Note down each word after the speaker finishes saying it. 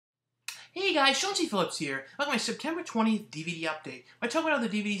Hey guys, Sean C. Phillips here. Welcome to my September 20th DVD update. I talk about all the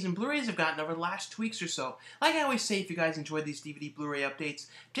DVDs and Blu-rays I've gotten over the last 2 weeks or so. Like I always say, if you guys enjoyed these DVD Blu-ray updates,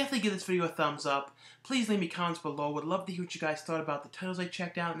 definitely give this video a thumbs up. Please leave me comments below. Would love to hear what you guys thought about the titles I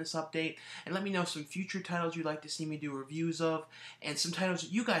checked out in this update, and let me know some future titles you'd like to see me do reviews of, and some titles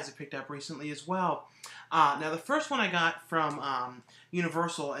that you guys have picked up recently as well. Now the first one I got from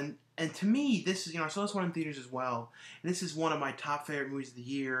Universal, and to me, this is, I saw this one in theaters as well, and this is one of my top favorite movies of the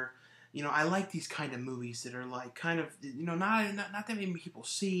year. I like these kind of movies that are like kind of, not that many people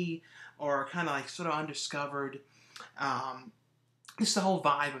see, or kind of like sort of undiscovered. Just the whole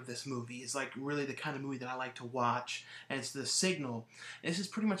vibe of this movie is like really the kind of movie that I like to watch, and it's The Signal. And this is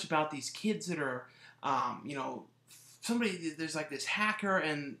pretty much about these kids that are, there's like this hacker,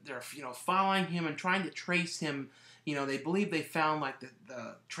 and they're, following him and trying to trace him. They believe they found like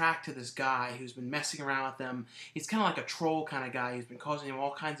the track to this guy who's been messing around with them. He's kind of like a troll kind of guy who's been causing them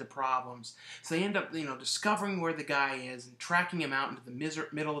all kinds of problems. So they end up, discovering where the guy is and tracking him out into the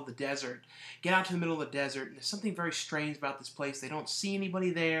middle of the desert. Get out to the middle of the desert, and there's something very strange about this place. They don't see anybody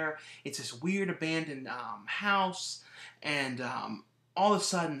there. It's this weird abandoned house, and all of a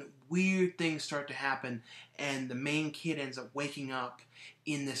sudden, weird things start to happen, and the main kid ends up waking up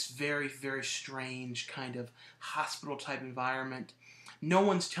in this very, very strange kind of hospital-type environment. No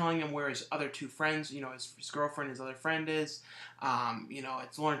one's telling him where his other two friends, his girlfriend, his other friend is.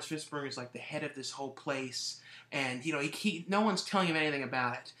 It's Laurence Fishburne is like the head of this whole place, and no one's telling him anything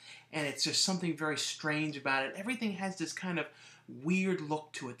about it. And it's just something very strange about it. Everything has this kind of weird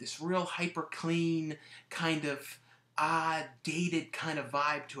look to it, this real hyper clean kind of odd, dated kind of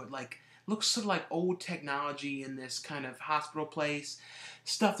vibe to it. Like, looks sort of like old technology in this kind of hospital place.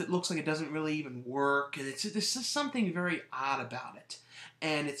 Stuff that looks like it doesn't really even work. And there's just something very odd about it.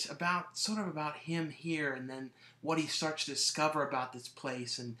 And it's sort of about him here, and then what he starts to discover about this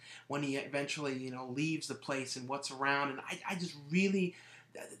place, and when he eventually, leaves the place and what's around. And I just really,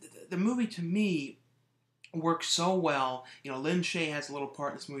 the movie to me works so well. Lin Shaye has a little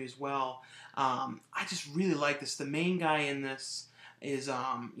part in this movie as well. I just really like this. The main guy in this is,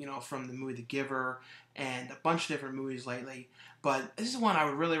 from the movie The Giver and a bunch of different movies lately. But this is one I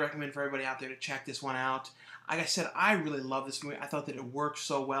would really recommend for everybody out there to check this one out. Like I said, I really love this movie. I thought that it worked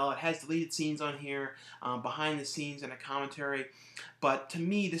so well. It has deleted scenes on here, behind the scenes, and a commentary. But to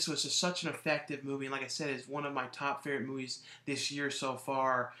me, this was just such an effective movie. And like I said, it's one of my top favorite movies this year so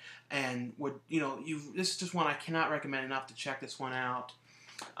far. And this is just one I cannot recommend enough to check this one out.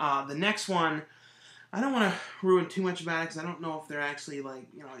 The next one, I don't want to ruin too much about it because I don't know if they're actually like,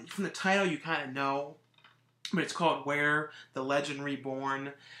 from the title you kind of know, but it's called Where, The Legend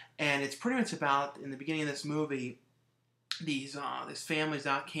Reborn, and it's pretty much about, in the beginning of this movie, this family's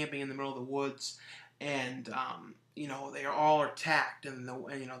out camping in the middle of the woods, and they are all attacked, and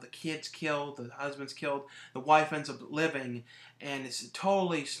the kid's killed, the husband's killed, the wife ends up living, and it's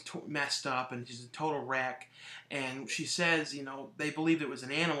totally messed up, and she's a total wreck. And she says, they believed it was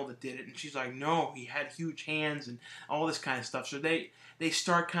an animal that did it, and she's like, no, he had huge hands and all this kind of stuff. So they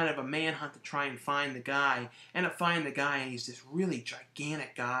start kind of a manhunt to try and find the guy. End up finding the guy, and he's this really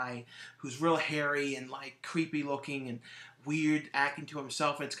gigantic guy who's real hairy and like creepy looking and weird, acting to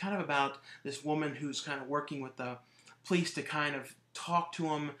himself. And it's kind of about this woman who's kind of working with the police to kind of talk to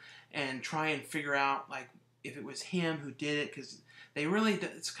him and try and figure out like if it was him who did it, because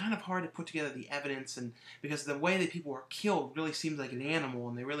it's kind of hard to put together the evidence, and because the way that people were killed really seems like an animal,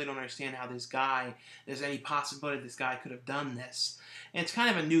 and they really don't understand how there's any possibility this guy could have done this. And it's kind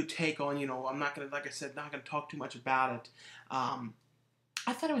of a new take on, I'm not going to, like I said, not going to talk too much about it.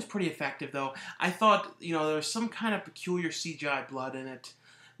 I thought it was pretty effective, though. I thought, there was some kind of peculiar CGI blood in it,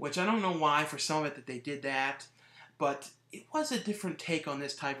 which I don't know why for some of it that they did that, but it was a different take on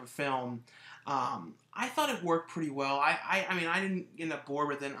this type of film. I thought it worked pretty well. I mean, I didn't end up bored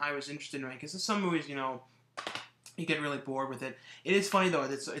with it. I was interested in it, because in some movies, you get really bored with it. It is funny, though.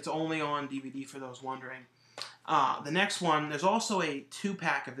 It's only on DVD for those wondering. The next one, there's also a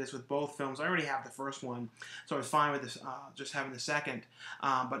 2-pack of this with both films. I already have the first one, so I was fine with this, just having the second.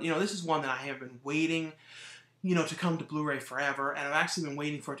 But, this is one that I have been waiting, to come to Blu-ray forever, and I've actually been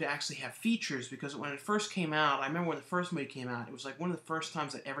waiting for it to actually have features, because when it first came out, I remember when the first movie came out, it was like one of the first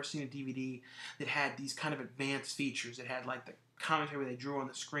times I'd ever seen a DVD that had these kind of advanced features. It had like the commentary they drew on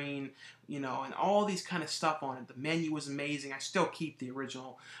the screen, and all these kind of stuff on it. The menu was amazing. I still keep the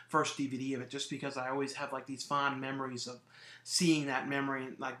original first DVD of it, just because I always have like these fond memories of seeing that memory,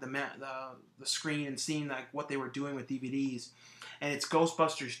 like the screen, and seeing like what they were doing with DVDs. And it's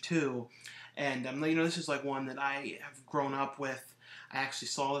Ghostbusters 2. And, this is like one that I have grown up with. I actually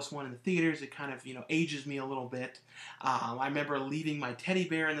saw this one in the theaters. It kind of, ages me a little bit. I remember leaving my teddy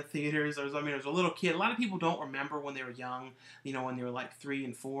bear in the theaters. I was a little kid. A lot of people don't remember when they were young, when they were like 3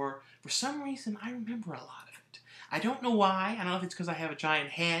 and 4. For some reason, I remember a lot of it. I don't know why. I don't know if it's because I have a giant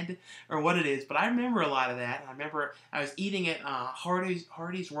head or what it is, but I remember a lot of that. And I remember I was eating at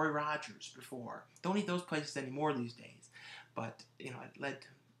Hardee's Roy Rogers before. Don't eat those places anymore these days. But, it led to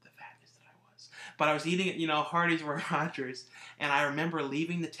the fatness that I was. But I was eating at, Hardee's Roy Rogers, and I remember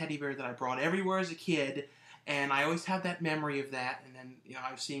leaving the teddy bear that I brought everywhere as a kid, and I always have that memory of that. And then,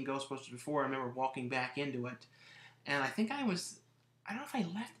 I was seeing Ghostbusters before. I remember walking back into it, and I think I don't know if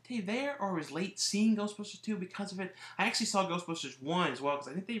I left the tape there or was late seeing Ghostbusters 2 because of it. I actually saw Ghostbusters 1 as well, because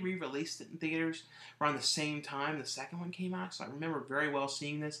I think they re-released it in theaters around the same time the second one came out, so I remember very well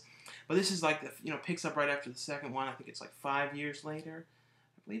seeing this. But this is like, picks up right after the second one. I think it's like 5 years later.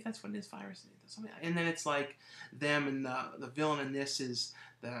 I believe that's what it is, 5 or 6. Something. And then it's like them, and the villain in this is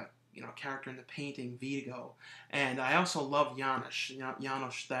the character in the painting, Vigo. And I also love Janos,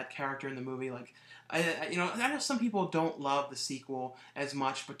 Janos, that character in the movie. Like, I know some people don't love the sequel as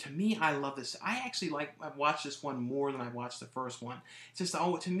much, but to me, I love this. I've watched this one more than I watched the first one. It's just,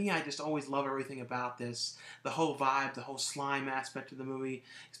 to me, I just always love everything about this. The whole vibe, the whole slime aspect of the movie,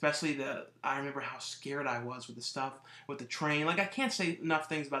 especially I remember how scared I was with the stuff, with the train. Like, I can't say enough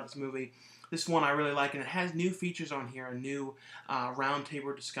things about this movie. This one I really like, and it has new features on here, a new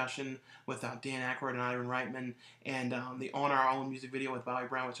roundtable discussion with Dan Aykroyd and Ivan Reitman, and the On Our Own music video with Bobby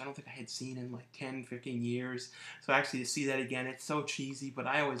Brown, which I don't think I had seen in like 10, 15 years. So actually to see that again, it's so cheesy, but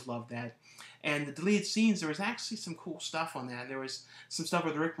I always loved that. And the deleted scenes, there was actually some cool stuff on that. There was some stuff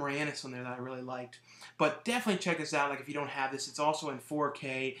with Rick Moranis on there that I really liked. But definitely check this out. Like, if you don't have this, it's also in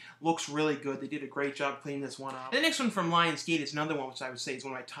 4K. Looks really good. They did a great job cleaning this one up. And the next one from Lionsgate is another one which I would say is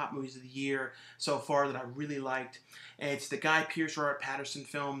one of my top movies of the year so far that I really liked. And it's the Guy Pearce, Robert Pattinson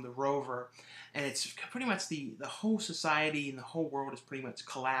film, The Rover. And it's pretty much the whole society and the whole world is pretty much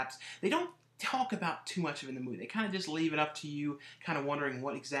collapsed. They don't talk about too much of it in the movie. They kind of just leave it up to you, kind of wondering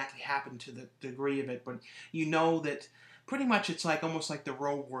what exactly happened to the degree of it. But you know that pretty much it's like almost like the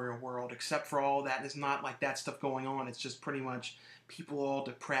Rover world, except for all that. There's not like that stuff going on. It's just pretty much people all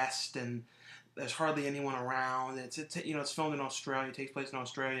depressed, and there's hardly anyone around. It's filmed in Australia. It takes place in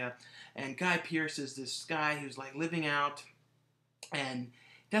Australia, and Guy Pearce is this guy who's like living out, and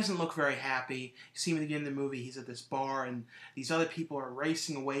doesn't look very happy. You see him at the end of the movie, he's at this bar, and these other people are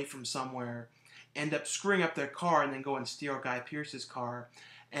racing away from somewhere, end up screwing up their car, and then go and steal Guy Pearce's car.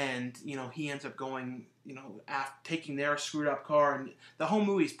 And, he ends up going, taking their screwed up car, and the whole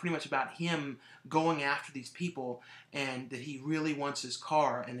movie is pretty much about him going after these people, and that he really wants his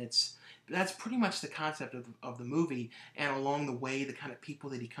car, and that's pretty much the concept of the movie, and along the way, the kind of people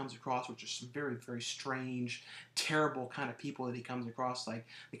that he comes across, which are some very, very strange, terrible kind of people that he comes across, like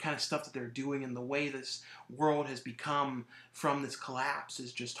the kind of stuff that they're doing, and the way this world has become from this collapse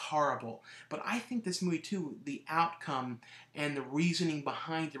is just horrible. But I think this movie, too, the outcome and the reasoning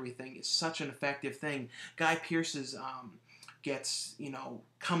behind everything is such an effective thing. Guy Pearce's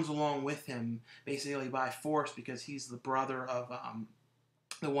comes along with him basically by force, because he's the brother of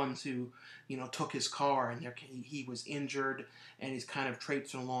the ones who, took his car, and he was injured, and he's kind of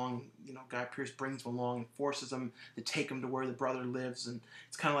traipsing along. Guy Pearce brings him along and forces him to take him to where the brother lives, and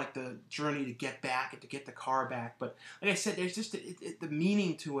it's kind of like the journey to get back and to get the car back. But like I said, there's just the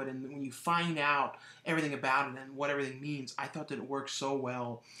meaning to it, and when you find out everything about it and what everything means, I thought that it worked so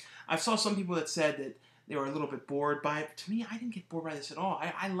well. I saw some people that said that they were a little bit bored by it. But to me, I didn't get bored by this at all.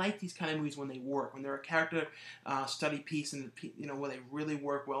 I like these kind of movies when they work, when they're a character study piece, and where they really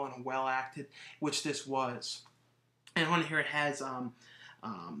work well and are well acted, which this was. And on here it has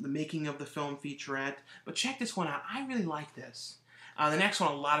the making of the film featurette. But check this one out. I really like this. The next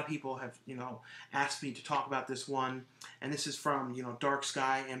one, a lot of people have asked me to talk about this one, and this is from Dark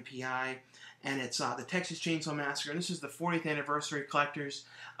Sky MPI. And it's the Texas Chainsaw Massacre. And this is the 40th Anniversary Collector's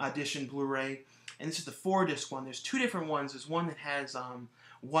Edition Blu-ray. And this is the 4-disc one. There's 2 different ones. There's one that has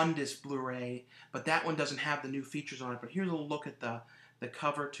 1-disc Blu-ray, but that one doesn't have the new features on it. But here's a look at the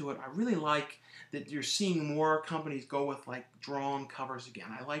cover to it. I really like that you're seeing more companies go with like drawn covers again.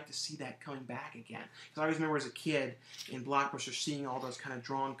 I like to see that coming back again, because I always remember as a kid in Blockbuster seeing all those kind of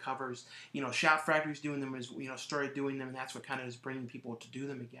drawn covers. Shout Factory's doing them, started doing them, and that's what kind of is bringing people to do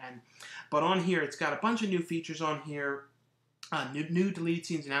them again. But on here, it's got a bunch of new features on here. New deleted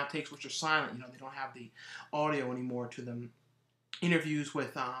scenes and outtakes, which are silent. They don't have the audio anymore to them. Interviews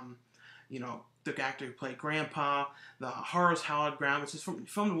with, the actor who played Grandpa. The Horror's Hallowed Ground, which is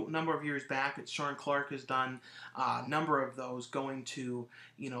filmed a number of years back. It's Sean Clark has done a number of those, going to,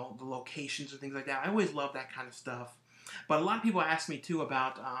 the locations and things like that. I always love that kind of stuff. But a lot of people ask me too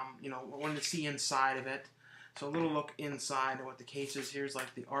about, wanting to see inside of it. So a little look inside of what the case is. Here's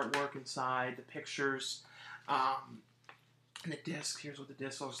like the artwork inside, the pictures, and the disc. Here's what the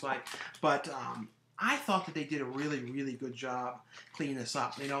disc looks like. But I thought that they did a really, really good job cleaning this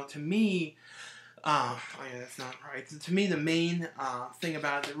up. To me, oh yeah, that's not right. To me, the main thing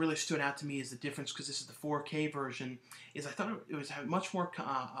about it that really stood out to me is the difference, because this is the 4K version, is I thought it was had much more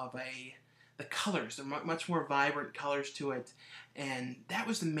the colors, much more vibrant colors to it, and that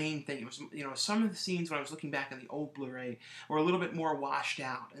was the main thing. It was, some of the scenes when I was looking back on the old Blu-ray were a little bit more washed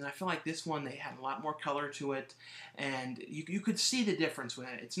out, and I feel like this one, they had a lot more color to it, and you could see the difference with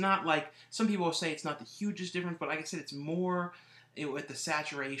it. It's not like, some people will say it's not the hugest difference, but like I said, it's more with the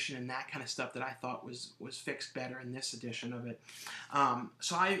saturation and that kind of stuff that I thought was fixed better in this edition of it.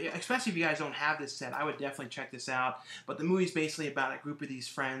 So especially if you guys don't have this set, I would definitely check this out. But the movie's basically about a group of these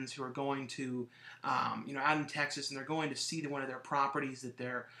friends who are going to, out in Texas, and they're going to see one of their properties that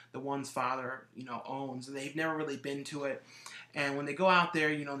the one's father, owns, and they've never really been to it. And when they go out there,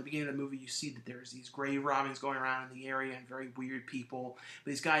 in the beginning of the movie, you see that there's these grave robbings going around in the area and very weird people.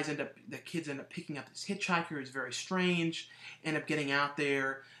 But the kids end up picking up this hitchhiker who's very strange, end up getting out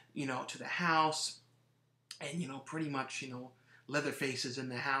there, to the house, and, pretty much, Leatherface is in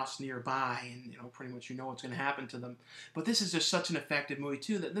the house nearby, and, pretty much what's going to happen to them. But this is just such an effective movie,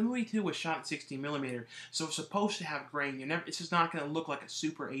 too. The movie, too, was shot in 16mm, so it's supposed to have grain. It's just not going to look like a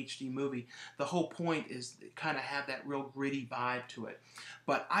super HD movie. The whole point is kind of have that real gritty vibe to it.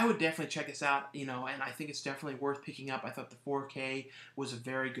 But I would definitely check this out, and I think it's definitely worth picking up. I thought the 4K was a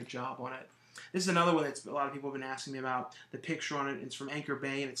very good job on it. This is another one that a lot of people have been asking me about. The picture on it, it's from Anchor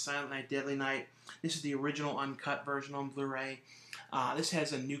Bay, and it's Silent Night, Deadly Night. This is the original uncut version on Blu-ray. This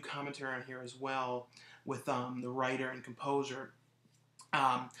has a new commentary on here as well with the writer and composer.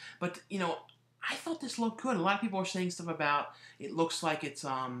 But, I thought this looked good. A lot of people are saying stuff about it looks like it's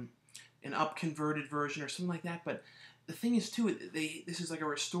an up-converted version or something like that. But the thing is, too, this is like a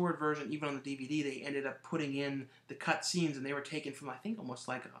restored version. Even on the DVD, they ended up putting in the cut scenes, and they were taken from, I think, almost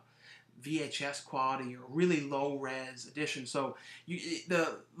like a VHS quality or really low-res edition. So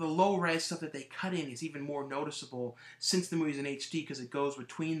the low-res stuff that they cut in is even more noticeable since the movie's in HD, because it goes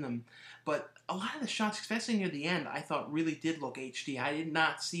between them. But a lot of the shots, especially near the end, I thought really did look HD. I did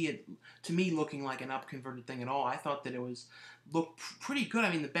not see it, to me, looking like an up-converted thing at all. I thought that it looked pretty good.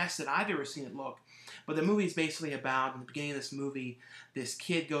 I mean, the best that I've ever seen it look. But the movie is basically about, in the beginning of this movie, this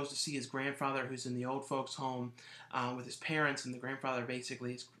kid goes to see his grandfather who's in the old folks' home with his parents, and the grandfather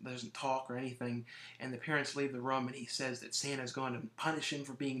basically doesn't talk or anything, and the parents leave the room, and he says that Santa's going to punish him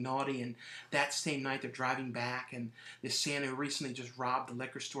for being naughty, and that same night they're driving back, and this Santa who recently just robbed the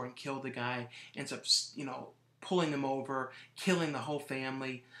liquor store and killed the guy ends up, pulling them over, killing the whole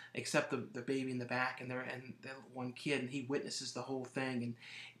family, except the baby in the back and the one kid, and he witnesses the whole thing.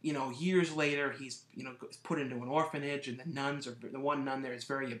 And years later, he's put into an orphanage, and the one nun there is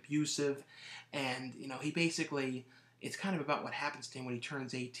very abusive, and he basically, it's kind of about what happens to him when he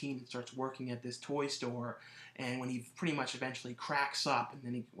turns 18 and starts working at this toy store, and when he pretty much eventually cracks up, and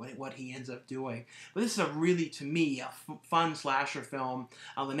then what he ends up doing. But this is to me, a fun slasher film.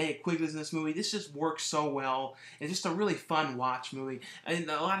 Linnea Quigley's in this movie. This just works so well. It's just a really fun watch movie. And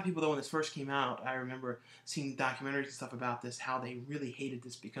a lot of people, though, when this first came out, I remember seeing documentaries and stuff about this, how they really hated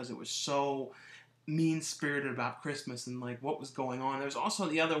this because it was so mean-spirited about Christmas and like what was going on. There's also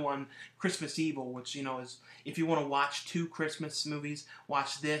the other one, Christmas Evil, which is, if you want to watch two Christmas movies,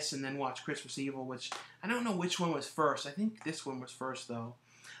 watch this and then watch Christmas Evil, which I don't know which one was first. I think this one was first, though.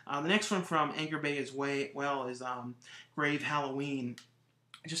 The next one from Anchor Bay is Grave Halloween.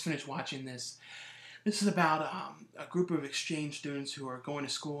 I just finished watching this. This is about a group of exchange students who are going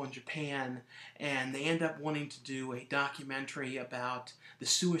to school in Japan, and they end up wanting to do a documentary about the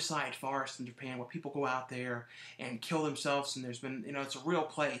suicide forest in Japan, where people go out there and kill themselves, and there's been, it's a real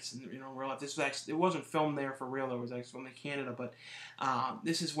place, and, real life. This was actually, it wasn't filmed there for real, it was actually filmed in Canada, but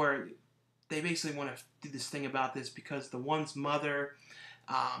this is where they basically want to do this thing about this, because the one's mother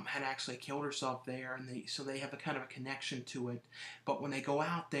had actually killed herself there, and so they have a kind of a connection to it. But when they go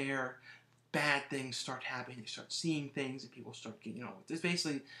out there, bad things start happening. They start seeing things, and people start getting, there's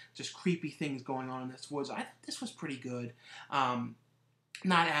basically just creepy things going on in this woods. I thought this was pretty good.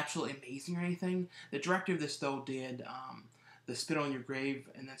 Not absolutely amazing or anything. The director of this, though, did the Spit on Your Grave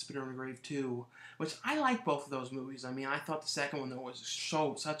and then Spit on Your Grave 2, which I like both of those movies. I mean, I thought the second one, though, was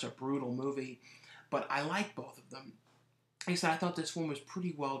such a brutal movie, but I like both of them. Like I said, I thought this one was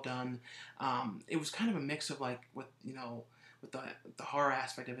pretty well done. It was kind of a mix of, like, with with the horror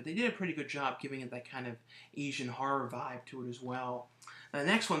aspect of it. They did a pretty good job giving it that kind of Asian horror vibe to it as well. Now, the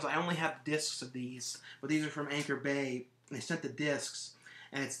next ones, I only have discs of these, but these are from Anchor Bay. They sent the discs,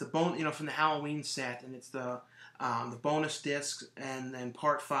 and it's the from the Halloween set, and it's the bonus discs, and then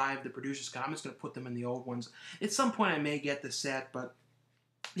part 5, the producer's cut. I'm just going to put them in the old ones. At some point, I may get the set, but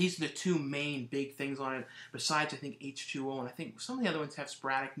these are the two main big things on it, besides, I think, H2O, and I think some of the other ones have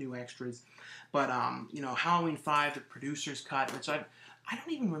sporadic new extras. But, Halloween 5, the producer's cut, which I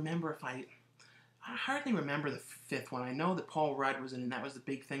don't even remember if I hardly remember the 5th one. I know that Paul Rudd was in it, and that was the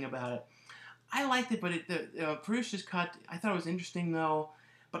big thing about it. I liked it, but the producer's cut, I thought it was interesting, though.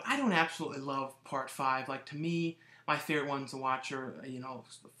 But I don't absolutely love part 5. Like, to me, my favorite ones to watch are, the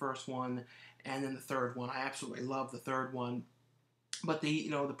first one and then the third one. I absolutely love the third one. But the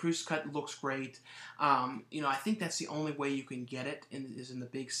producer's cut looks great. I think that's the only way you can get it is in the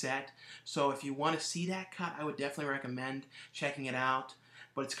big set. So if you want to see that cut, I would definitely recommend checking it out.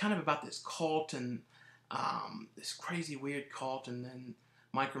 But it's kind of about this cult and this crazy weird cult, and then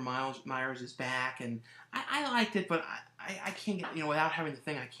Michael Myers is back, and I liked it, but I can't get, without having the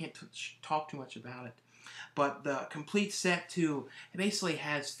thing, I can't talk too much about it. But the complete set, too, it basically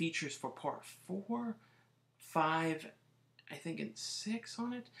has features for part 4, 5, I think, and 6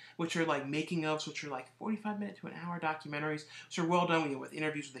 on it, which are like making-ofs, which are like 45-minute to an hour documentaries, which are well done with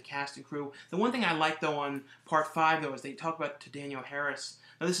interviews with the cast and crew. The one thing I like, though, on part 5, though, is they talk about to Danielle Harris.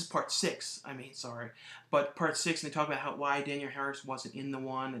 Now, this is part 6, but part 6, and they talk about why Danielle Harris wasn't in the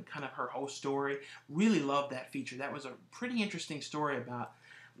one, and kind of her whole story. Really loved that feature. That was a pretty interesting story about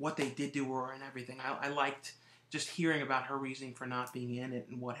what they did to her and everything. I liked just hearing about her reasoning for not being in it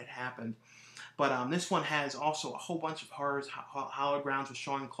and what had happened. But this one has also a whole bunch of horrors, Hallowed Grounds with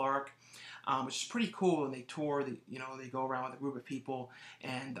Sean Clark, which is pretty cool. And they tour, they go around with a group of people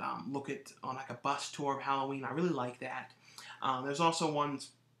and look at on like a bus tour of Halloween. I really like that. There's also ones,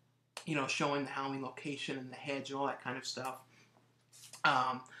 showing the Halloween location and the hedge and all that kind of stuff.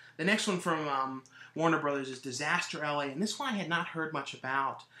 The next one from Warner Brothers is Disaster LA, and this one I had not heard much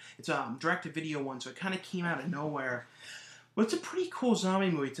about. It's a direct-to-video one, so it kind of came out of nowhere. But it's a pretty cool zombie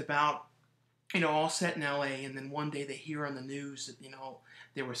movie. It's about, all set in LA, and then one day they hear on the news that,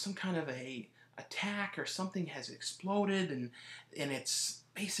 there was some kind of a attack or something has exploded, and it's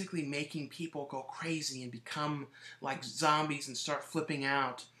basically making people go crazy and become like zombies and start flipping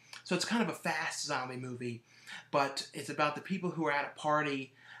out. So it's kind of a fast zombie movie, but it's about the people who are at a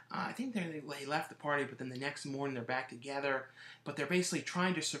party. I think they left the party, but then the next morning they're back together. But they're basically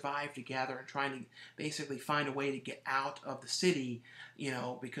trying to survive together and trying to basically find a way to get out of the city,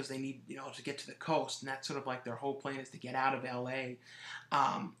 because they need, to get to the coast. And that's sort of like their whole plan is to get out of L.A.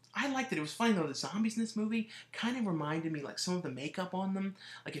 I liked it. It was funny, though. The zombies in this movie kind of reminded me, like, some of the makeup on them.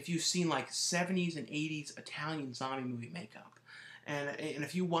 Like, if you've seen, like, 70s and 80s Italian zombie movie makeup. And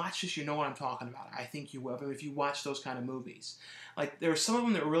if you watch this, you know what I'm talking about. I think you will. I mean, if you watch those kind of movies. Like, there were some of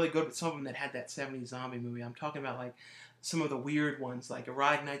them that were really good, but some of them that had that 70s zombie movie. I'm talking about, like, some of the weird ones, like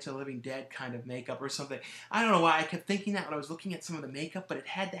Arrive Nights of the Living Dead kind of makeup or something. I don't know why I kept thinking that when I was looking at some of the makeup, but it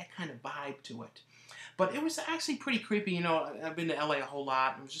had that kind of vibe to it. But it was actually pretty creepy. I've been to LA a whole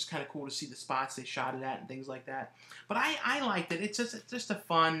lot. It was just kind of cool to see the spots they shot it at and things like that. But I liked it. It's just a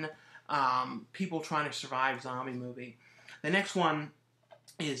fun people trying to survive zombie movie. The next one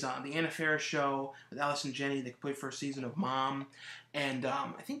is the Anna Faris show with Allison Janney, the complete first season of Mom. And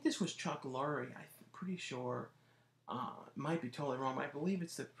I think this was Chuck Lorre. I'm pretty sure. Might be totally wrong, but I believe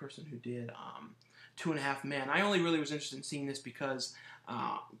it's the person who did 2.5 Men. I only really was interested in seeing this because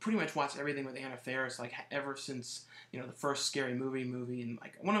pretty much watched everything with Anna Faris, like ever since the first Scary Movie, and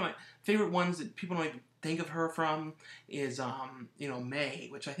like one of my favorite ones that people don't even think of her from is May,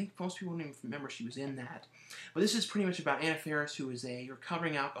 which I think most people don't even remember she was in that. But this is pretty much about Anna Faris, who is a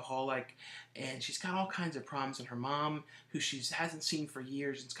recovering alcoholic, and she's got all kinds of problems. And her mom, who she hasn't seen for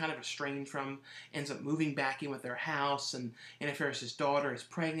years, and is kind of estranged from, ends up moving back in with their house. And Anna Faris' daughter is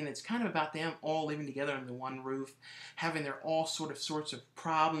pregnant. It's kind of about them all living together under one roof, having their all sorts of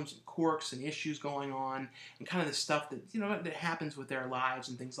problems and quirks and issues going on, and kind of the stuff that that happens with their lives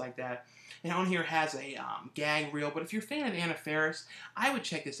and things like that. And on here has a gag reel, but if you're a fan of Anna Faris, I would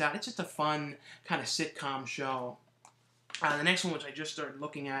check this out. It's just a fun kind of sitcom show. The next one, which I just started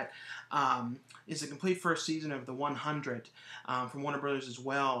looking at, is the complete first season of The 100 from Warner Brothers as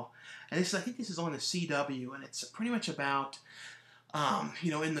well. And I think this is on the CW, and it's pretty much about,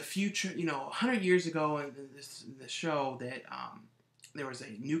 in the future, 100 years ago in the show that there was a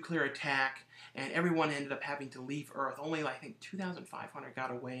nuclear attack, and everyone ended up having to leave Earth. Only, I think, 2,500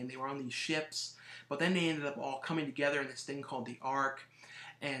 got away, and they were on these ships. But then they ended up all coming together in this thing called the Ark.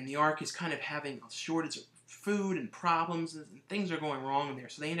 And the Ark is kind of having a food and problems, and things are going wrong in there.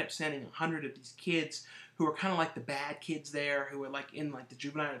 So they end up sending 100 of these kids who are kind of like the bad kids there, who are like in like the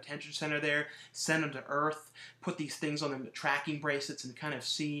juvenile detention center there, send them to Earth, put these things on them, tracking bracelets, and kind of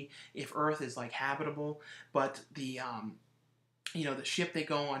see if Earth is like habitable. But the the ship they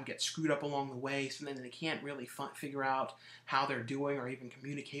go on gets screwed up along the way, so then they can't really figure out how they're doing or even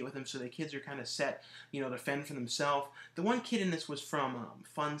communicate with them. So the kids are kind of set, to fend for themselves. The one kid in this was from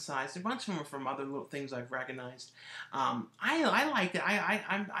Fun Size. A bunch of them were from other little things I've recognized. I liked it.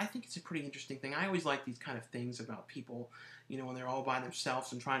 I think it's a pretty interesting thing. I always like these kind of things about people, when they're all by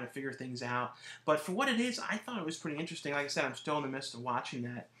themselves and trying to figure things out. But for what it is, I thought it was pretty interesting. Like I said, I'm still in the midst of watching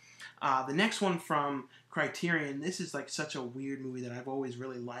that. The next one from Criterion, this is like such a weird movie that I've always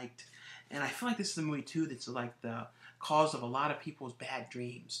really liked. And I feel like this is a movie, too, that's like the cause of a lot of people's bad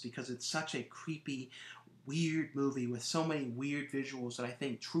dreams, because it's such a creepy, weird movie with so many weird visuals that I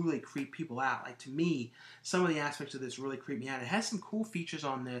think truly creep people out. Like, to me, some of the aspects of this really creep me out. It has some cool features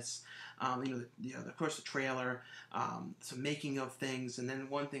on this. Of course, the trailer, some making of things, and then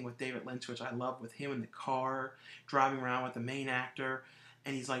one thing with David Lynch, which I love, with him in the car, driving around with the main actor.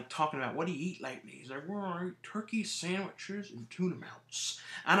 And he's like talking about, what do you eat lately? He's like, well, I eat turkey sandwiches and tuna melts.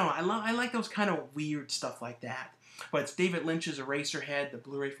 I don't know. I like those kind of weird stuff like that. But it's David Lynch's Eraserhead, the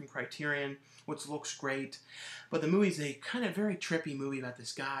Blu-ray from Criterion, which looks great. But the movie's a kind of very trippy movie about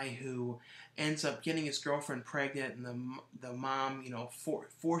this guy who ends up getting his girlfriend pregnant, and the mom,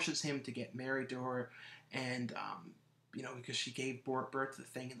 forces him to get married to her, and because she gave birth to the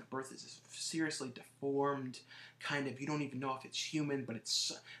thing, and the birth is seriously deformed, kind of, you don't even know if it's human, but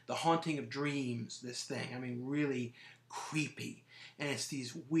it's the haunting of dreams, this thing. I mean, really creepy. And it's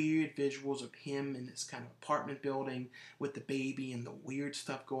these weird visuals of him in this kind of apartment building with the baby and the weird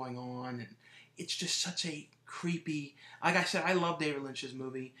stuff going on, and it's just such a creepy, like I said, I love David Lynch's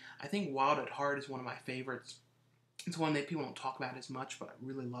movie. I think Wild at Heart is one of my favorites. It's one that people don't talk about as much, but I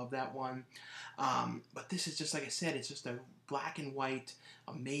really love that one. But this is just, like I said, it's just a black and white,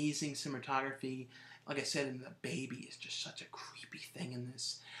 amazing cinematography. Like I said, and the baby is just such a creepy thing in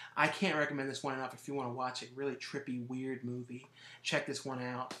this. I can't recommend this one enough if you want to watch a really trippy, weird movie. Check this one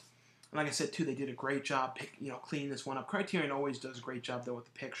out. And like I said, too, they did a great job cleaning this one up. Criterion always does a great job, though, with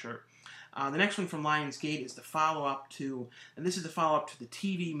the picture. The next one from Lionsgate is the follow-up to, and this is the follow-up to the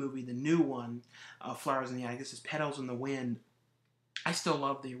TV movie, the new one, Flowers in the Attic. This is Petals in the Wind. I still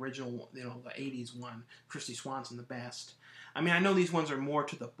love the original, the 80s one, Christy Swanson, the best. I mean, I know these ones are more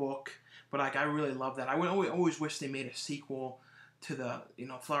to the book, but I really love that. I would always wish they made a sequel to the,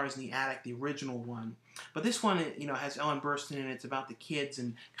 Flowers in the Attic, the original one. But this one, has Ellen Burstyn in it. It's about the kids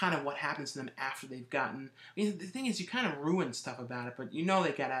and kind of what happens to them after they've gotten... I mean, the thing is, you kind of ruin stuff about it, but they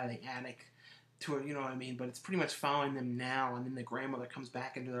got out of the attic to it, you know what I mean? But it's pretty much following them now, and then the grandmother comes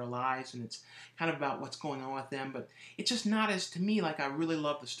back into their lives, and it's kind of about what's going on with them. But it's just not as, to me, like I really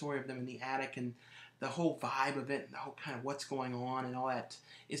love the story of them in the attic, and the whole vibe of it, and the whole kind of what's going on and all that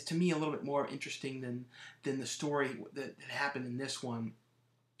is, to me, a little bit more interesting than the story that happened in this one.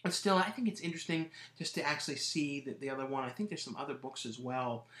 But still, I think it's interesting just to actually see the other one. I think there's some other books as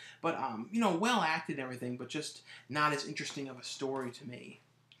well. But, well acted and everything, but just not as interesting of a story to me.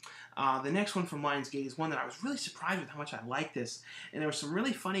 The next one from Lionsgate is one that I was really surprised with how much I liked this. And there were some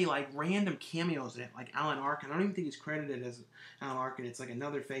really funny, random cameos in it, like Alan Arkin. I don't even think he's credited as Alan Arkin. It's like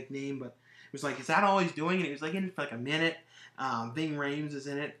another fake name, but it was like, is that all he's doing? And he was in it for a minute. Ving Rhames is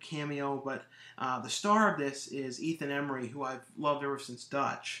in it, cameo. But the star of this is Ethan Embry, who I've loved ever since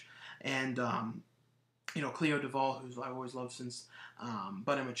Dutch. And, Cleo Duvall, who I've always loved since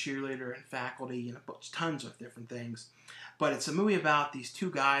But I'm a Cheerleader and Faculty, tons of different things. But it's a movie about these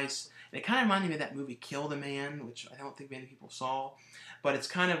two guys, and it kind of reminded me of that movie Kill the Man, which I don't think many people saw. But it's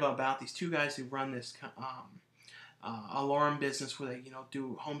kind of about these two guys who run this alarm business where they,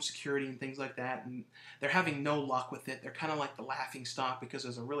 do home security and things like that, and they're having no luck with it. They're kind of like the laughing stock because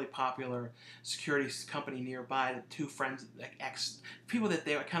there's a really popular security company nearby that two friends, people that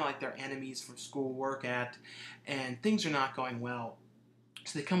they were kind of like their enemies from school work at, and things are not going well.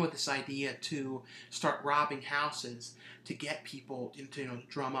 So they come with this idea to start robbing houses to get people into, to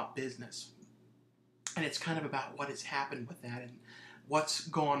drum up business. And it's kind of about what has happened with that and what's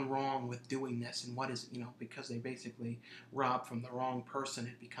gone wrong with doing this, and what is, because they basically rob from the wrong person,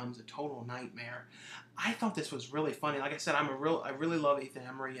 it becomes a total nightmare. I thought this was really funny. Like I said, I really love Ethan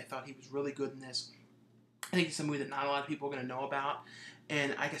Embry. I thought he was really good in this. I think it's a movie that not a lot of people are going to know about.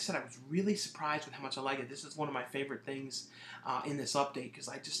 And like I said, I was really surprised with how much I like it. This is one of my favorite things in this update, because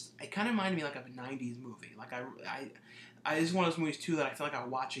it kind of reminded me of a 90s movie. This is one of those movies, too, that I feel like I'll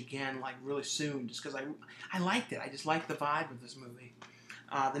watch again, really soon, just because I liked it. I just liked the vibe of this movie.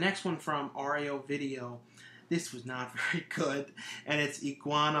 The next one from RAO Video. This was not very good, and it's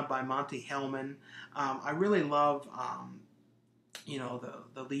Iguana by Monty Hellman. I really love,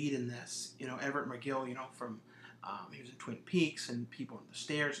 the lead in this. Everett McGill, from he was in Twin Peaks and People on the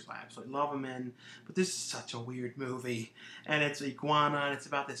Stairs, I absolutely love him in. But this is such a weird movie, and it's Iguana, and it's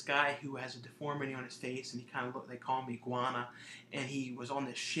about this guy who has a deformity on his face, and they call him Iguana, and he was on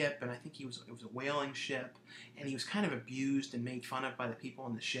this ship, and I think it was a whaling ship, and he was kind of abused and made fun of by the people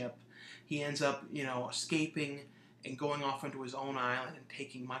on the ship. He ends up, escaping and going off onto his own island and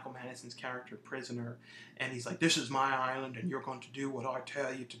taking Michael Madison's character prisoner. And he's like, this is my island, and you're going to do what I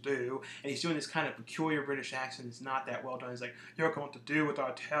tell you to do. And he's doing this kind of peculiar British accent. It's not that well done. He's like, you're going to do what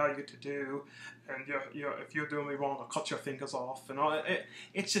I tell you to do, and if you're doing me wrong, I'll cut your fingers off. And all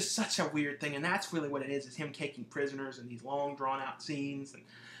it's just such a weird thing. And that's really what it is him taking prisoners in these long, drawn-out scenes. And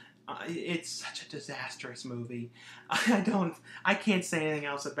it's such a disastrous movie. I can't say anything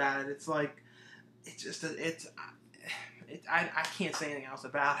else about it. It's like, I can't say anything else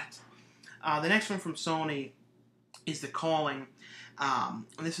about it. The next one from Sony is The Calling. And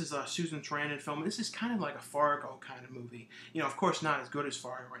this is a Susan Sarandon film. This is kind of like a Fargo kind of movie. Of course not as good as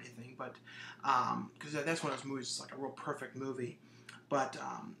Fargo or anything, but because that's one of those movies that's like a real perfect movie. But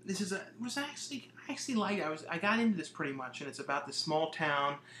this is I actually liked it. I got into this pretty much, and it's about this small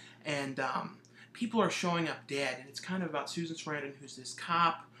town, and people are showing up dead, and it's kind of about Susan Sarandon, who's this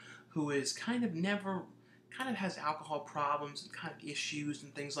cop who is kind of has alcohol problems and kind of issues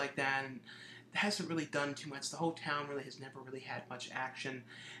and things like that, and hasn't really done too much. The whole town really has never really had much action,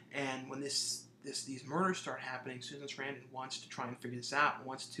 and when these murders start happening, Susan Sarandon wants to try and figure this out and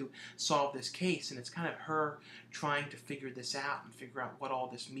wants to solve this case, and it's kind of her trying to figure this out and figure out what all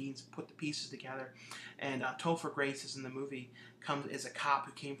this means, put the pieces together. And Topher Grace is in the movie, comes as a cop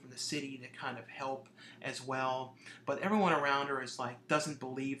who came from the city to kind of help as well, but everyone around her is like doesn't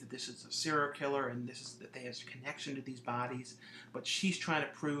believe that this is a serial killer and that they have a connection to these bodies, but she's trying to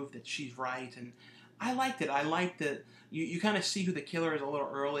prove that she's right. And I liked it. I liked that you kind of see who the killer is a little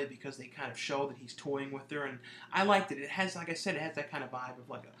early because they kind of show that he's toying with her, and I liked it. It has, like I said, it has that kind of vibe of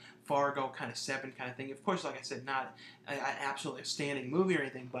like a Fargo kind of Seven kind of thing. Of course, like I said, not an absolutely outstanding movie or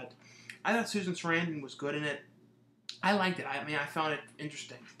anything, but I thought Susan Sarandon was good in it. I liked it. I found it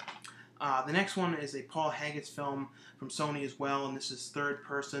interesting. The next one is a Paul Haggett's film from Sony as well, and this is Third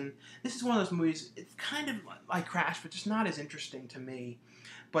Person. This is one of those movies, it's kind of like Crash, but just not as interesting to me.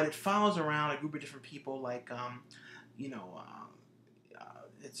 But it follows around a group of different people, like,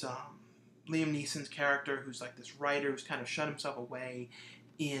 it's Liam Neeson's character, who's like this writer who's kind of shut himself away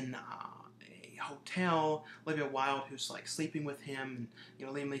in a hotel. Olivia Wilde, who's like sleeping with him, and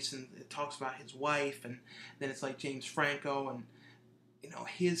Liam Neeson talks about his wife, and then it's like James Franco, and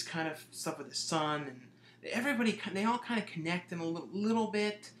his kind of stuff with his son, and they all kind of connect in a little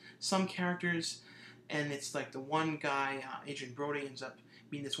bit. Some characters, and it's like the one guy, Adrian Brody, ends up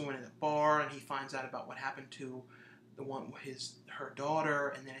meeting this woman at a bar, and he finds out about what happened to her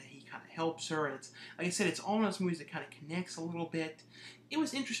daughter, and then he kind of helps her. And it's like I said, it's all one of those movies that kind of connects a little bit. It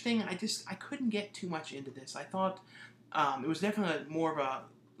was interesting. I couldn't get too much into this. I thought it was definitely more of a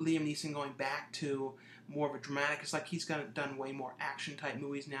Liam Neeson going back to more of a dramatic. It's like he's done way more action type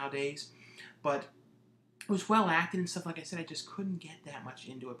movies nowadays, but it was well acted and stuff. Like I said, I just couldn't get that much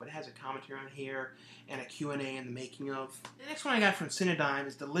into it, but it has a commentary on here and a Q&A in the making of. The next one I got from Cinedigm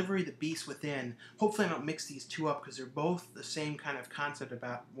is Delivery: The Beast Within. Hopefully I don't mix these two up because they're both the same kind of concept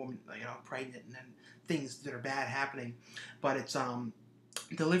about woman, pregnant and then things that are bad happening. But it's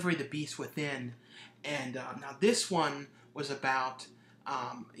Delivery: The Beast Within. And now this one was about,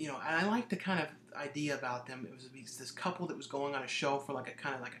 and I like the kind of idea about them. It was this couple that was going on a show for like a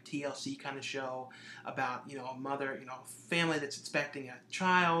kind of like a TLC kind of show about a mother, a family that's expecting a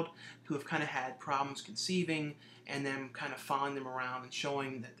child who have kind of had problems conceiving, and then kind of following them around and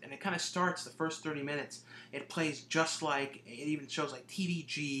showing that. And it kind of starts the first 30 minutes. It plays just like, it even shows like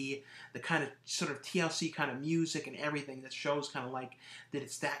TVG, the kind of sort of TLC kind of music and everything that shows kind of like that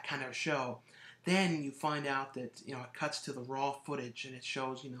it's that kind of show. Then you find out that it cuts to the raw footage, and it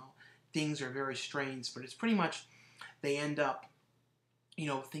shows things are very strange, but it's pretty much they end up,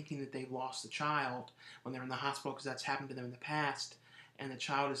 thinking that they've lost the child when they're in the hospital because that's happened to them in the past, and the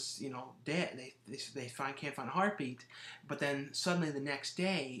child is, dead. They can't find a heartbeat, but then suddenly the next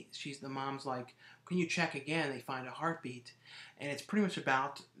day, the mom's like, "Can you check again?" They find a heartbeat, and it's pretty much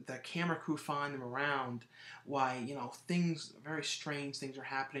about the camera crew following them around, why very strange things are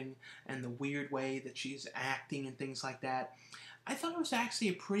happening, and the weird way that she's acting and things like that. I thought it was actually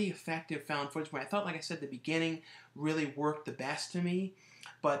a pretty effective found footage movie. I thought, like I said, the beginning really worked the best to me,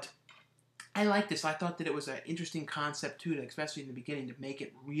 but I like this. I thought that it was an interesting concept too, especially in the beginning, to make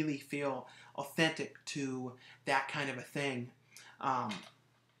it really feel authentic to that kind of a thing. Like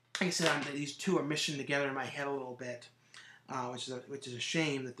I said, these two are mishing together in my head a little bit, which is a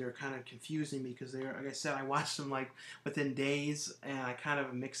shame that they're kind of confusing me, because they're, like I said, I watched them like within days, and I kind of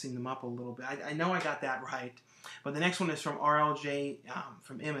am mixing them up a little bit. I know I got that right, but the next one is from RLJ,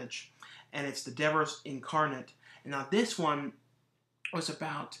 from Image, and it's The Devil's Incarnate. And now this one was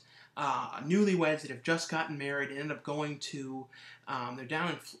about newlyweds that have just gotten married and end up going to, they're down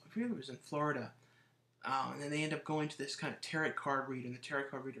in, I forget if it was in Florida, and then they end up going to this kind of tarot card reader, and the tarot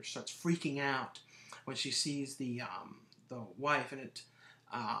card reader starts freaking out when she sees the wife, and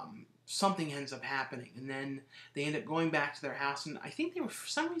something ends up happening, and then they end up going back to their house, and I think they were, for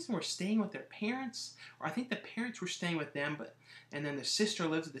some reason, were staying with their parents, or I think the parents were staying with them, and then the sister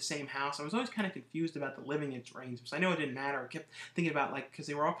lives at the same house. I was always kind of confused about the living arrangements. I know it didn't matter. I kept thinking about, like, because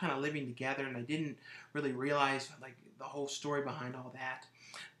they were all kind of living together, and I didn't really realize, like, the whole story behind all that.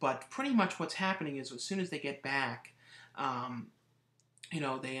 But pretty much what's happening is, as soon as they get back,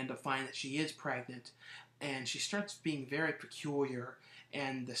 they end up finding that she is pregnant, and she starts being very peculiar,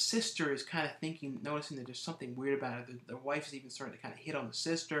 and the sister is kind of noticing that there's something weird about it. The wife is even starting to kind of hit on the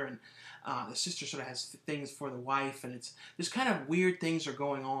sister, and the sister sort of has things for the wife, and there's kind of weird things are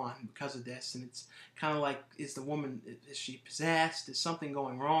going on because of this, and it's kind of like, is she possessed? Is something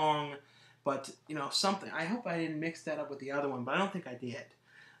going wrong? But, something, I hope I didn't mix that up with the other one, but I don't think I did.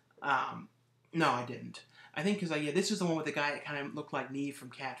 No, I didn't. I think because this is the one with the guy that kind of looked like Neve from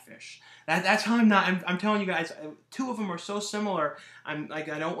Catfish. That's how I'm telling you guys, two of them are so similar. I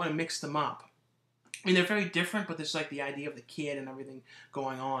don't want to mix them up. I mean, they're very different, but there's like the idea of the kid and everything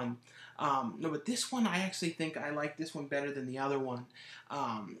going on. No, but this one, I actually think I like this one better than the other one.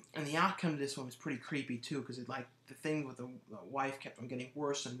 And the outcome of this one was pretty creepy too, because the thing with the wife kept on getting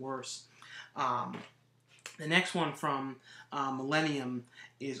worse and worse. The next one from Millennium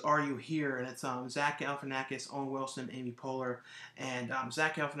is Are You Here? And it's Zach Galifianakis, Owen Wilson, Amy Poehler. And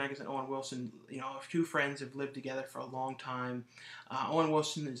Zach Galifianakis and Owen Wilson, two friends, have lived together for a long time. Owen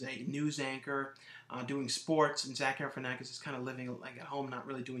Wilson is a news anchor doing sports, and Zach Galifianakis is kind of living like at home, not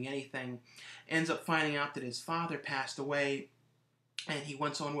really doing anything. Ends up finding out that his father passed away, and he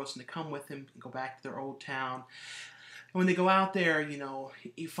wants Owen Wilson to come with him and go back to their old town. And when they go out there,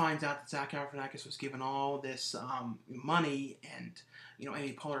 he finds out that Zach Galifianakis was given all this money, and,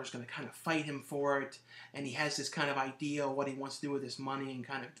 Amy Poehler is going to kind of fight him for it, and he has this kind of idea of what he wants to do with this money and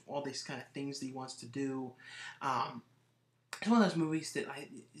kind of all these kind of things that he wants to do. It's one of those movies that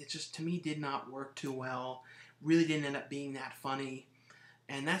it just, to me, did not work too well, really didn't end up being that funny,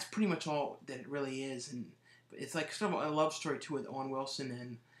 and that's pretty much all that it really is. And it's like sort of a love story, too, with Owen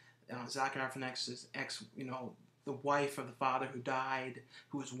Wilson and Zach Galifianakis' ex, the wife of the father who died,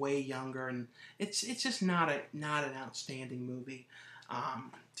 who was way younger, and it's just not an outstanding movie.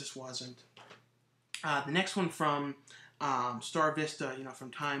 Just wasn't. The next one from Star Vista, from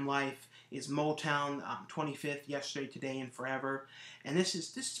Time Life, is Motown, 25th, Yesterday, Today, and Forever. And this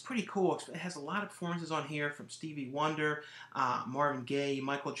is pretty cool. It has a lot of performances on here from Stevie Wonder, Marvin Gaye,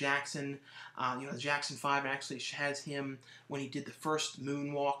 Michael Jackson. The Jackson 5 actually has him when he did the first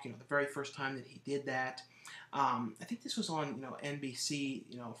moonwalk, the very first time that he did that. I think this was on, NBC,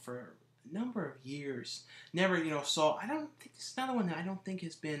 for a number of years. Never, saw. I don't think this is another one that I don't think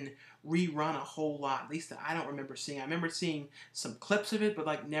has been rerun a whole lot. At least I don't remember seeing. I remember seeing some clips of it,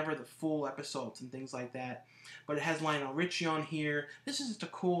 but never the full episodes and things like that. But it has Lionel Richie on here. This is just a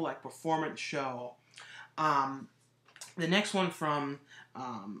cool performance show. The next one from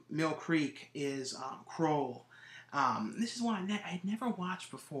Mill Creek is Kroll. This is one I had never watched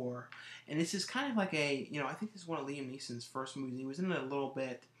before, and this is kind of like I think this is one of Liam Neeson's first movies. He was in it a little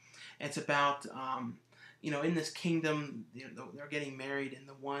bit. It's about, in this kingdom, they're getting married, and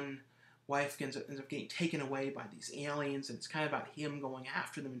the one wife ends up getting taken away by these aliens, and it's kind of about him going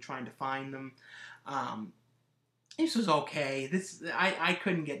after them and trying to find them. This was okay. I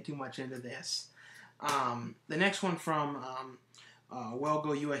couldn't get too much into this. The next one from Well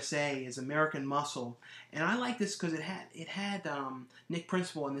Go USA is American Muscle, and I like this because it had Nick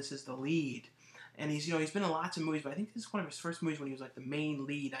Principal, and this is the lead, and he's been in lots of movies, but I think this is one of his first movies when he was the main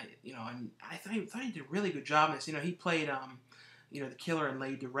lead. And I thought he did a really good job in this. He played the killer in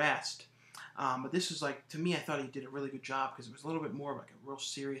Laid to Rest, but this was to me, I thought he did a really good job because it was a little bit more of a real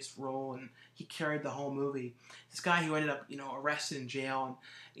serious role, and he carried the whole movie. This guy who ended up arrested in jail,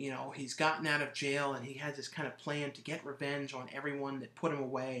 and he's gotten out of jail, and he has this kind of plan to get revenge on everyone that put him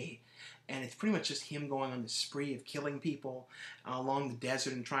away, and it's pretty much just him going on this spree of killing people along the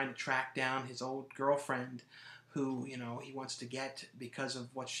desert and trying to track down his old girlfriend who, you know, he wants to get because of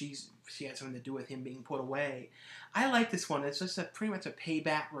what she had something to do with him being put away. I like this one. It's just pretty much a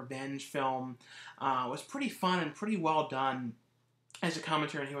payback revenge film. It was pretty fun and pretty well done as a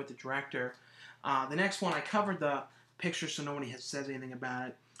commentary here with the director. The next one, I covered the picture so nobody says anything about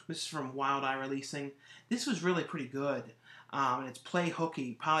it. This is from Wild Eye Releasing. This was really pretty good. And it's Play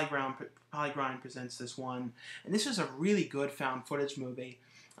Hooky. Polygrind presents this one. And this is a really good found footage movie.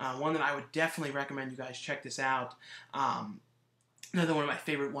 One that I would definitely recommend you guys check this out. Another one of my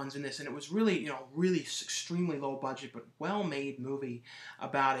favorite ones in this, and it was really, you know, really extremely low budget but well-made movie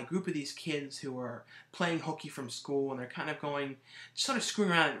about a group of these kids who are playing hooky from school, and they're kind of going, sort of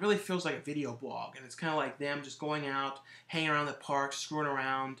screwing around. It really feels like a video blog, and it's kind of like them just going out, hanging around the park, screwing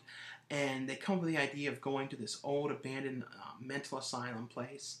around, and they come up with the idea of going to this old abandoned mental asylum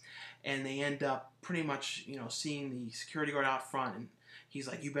place, and they end up pretty much, you know, seeing the security guard out front, and he's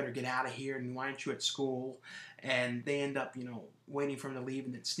like, you better get out of here, and why aren't you at school? And they end up, you know, waiting for him to leave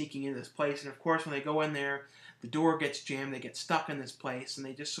and then sneaking into this place. And, of course, when they go in there, the door gets jammed. They get stuck in this place, and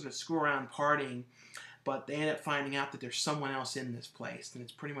they just sort of screw around partying. But they end up finding out that there's someone else in this place, and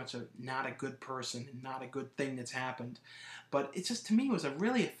it's pretty much not a good person and not a good thing that's happened. But it's just, to me, it was a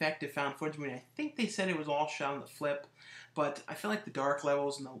really effective found footage movie. I think they said it was all shot on the flip, but I feel like the dark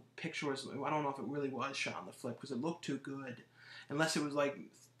levels and the picture was, I don't know if it really was shot on the flip because it looked too good. Unless it was like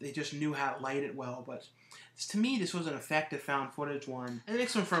they just knew how to light it well. But to me, this was an effective found footage one. And the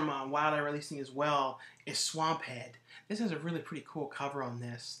next one from Wild Eye Releasing as well is Swamp Head. This has a really pretty cool cover on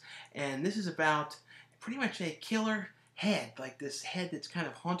this. And this is about pretty much a killer head, like this head that's kind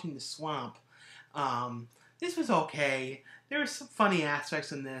of haunting the swamp. This was okay. There were some funny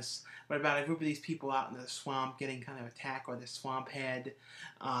aspects in this, but about a group of these people out in the swamp getting kind of attacked by this swamp head.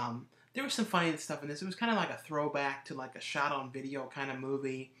 There was some funny stuff in this. It was kind of like a throwback to like a shot-on-video kind of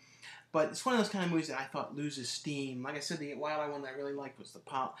movie. But it's one of those kind of movies that I thought loses steam. Like I said, the Wild Eye one that I really liked was the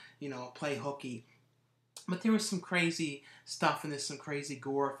Play Hooky. But there was some crazy stuff in this, some crazy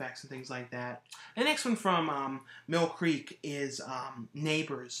gore effects and things like that. The next one from Mill Creek is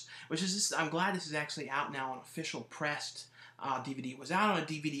Neighbors, which is just, I'm glad this is actually out now on official pressed DVD. It was out on a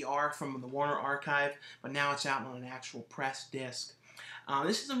DVD-R from the Warner Archive, but now it's out on an actual pressed disc.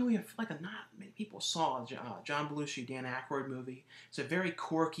 This is a movie I feel like not many people saw. John Belushi, Dan Aykroyd movie. It's a very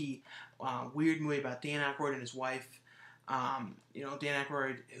quirky, weird movie about Dan Aykroyd and his wife. You know, Dan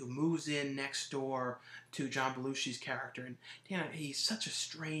Aykroyd, who moves in next door to John Belushi's character. And he's such a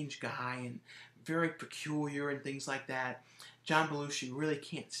strange guy and very peculiar and things like that. John Belushi really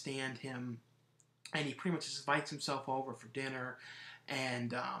can't stand him. And he pretty much just invites himself over for dinner.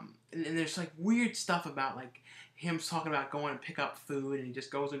 And there's like weird stuff about like him talking about going and pick up food, and he just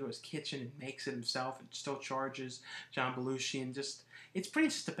goes into his kitchen and makes it himself and still charges John Belushi, and just it's pretty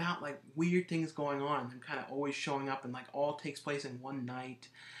just about like weird things going on and them kind of always showing up, and like all takes place in one night.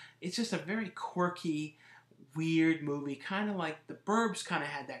 It's just a very quirky, weird movie, kind of like The Burbs kind of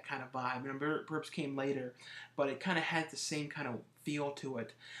had that kind of vibe. And Burbs came later, but it kind of had the same kind of feel to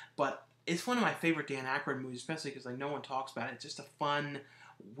it. But it's one of my favorite Dan Aykroyd movies, especially because like no one talks about it. It's just a fun,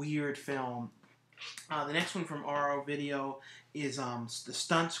 weird film. The next one from RO Video is The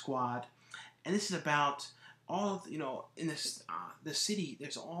Stunt Squad, and this is about all of, you know, in this the city.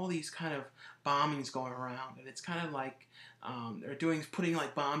 There's all these kind of bombings going around, and it's kind of like they're putting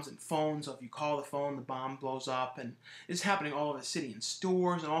like bombs in phones. So if you call the phone, the bomb blows up, and it's happening all over the city in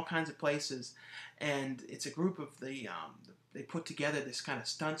stores and all kinds of places. And it's a group of they put together this kind of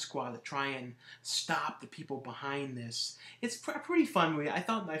stunt squad to try and stop the people behind this. It's a pretty fun movie. I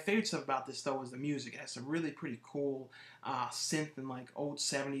thought my favorite stuff about this, though, was the music. It has some really pretty cool synth and like old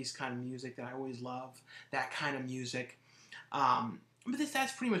 70s kind of music that I always love, that kind of music. But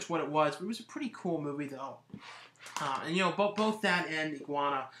that's pretty much what it was. But it was a pretty cool movie, though. And you know, both that and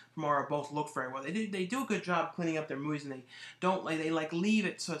Iguana from Mara both look very well. They do a good job cleaning up their movies, and they leave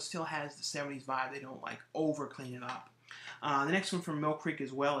it so it still has the 70s vibe. They don't like over clean it up. The next one from Mill Creek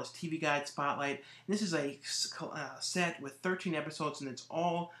as well is TV Guide Spotlight. And this is a set with 13 episodes, and it's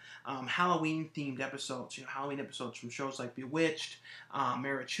all Halloween-themed episodes. You know, Halloween episodes from shows like Bewitched,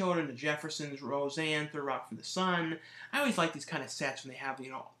 Married Children, The Jeffersons, Roseanne, Third Rock from the Sun. I always like these kind of sets when they have,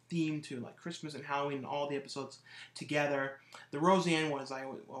 you know, theme to like Christmas and Halloween and all the episodes together. The Roseanne one is I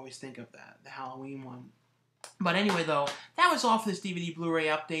always think of the Halloween one. But anyway, though, that was all for this DVD Blu-ray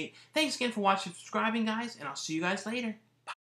update. Thanks again for watching and subscribing, guys, and I'll see you guys later.